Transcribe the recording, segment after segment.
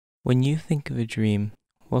When you think of a dream,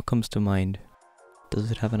 what comes to mind?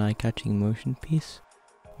 Does it have an eye-catching motion piece?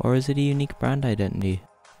 Or is it a unique brand identity?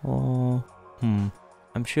 Or,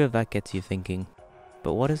 I'm sure that gets you thinking.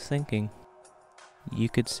 But what is thinking? You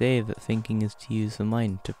could say that thinking is to use the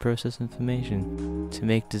mind to process information, to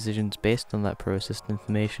make decisions based on that processed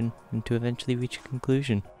information, and to eventually reach a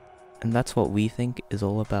conclusion. And that's what WeThink is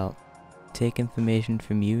all about. Take information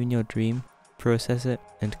from you in your dream, process it,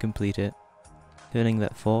 and complete it. Turning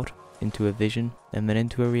that thought into a vision and then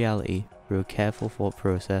into a reality through a careful thought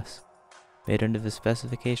process, made under the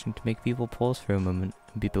specification to make people pause for a moment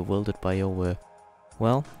and be bewildered by your work.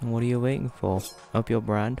 Well, what are you waiting for? Up your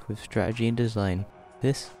brand with strategy and design.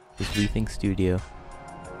 This is WeThink Studio.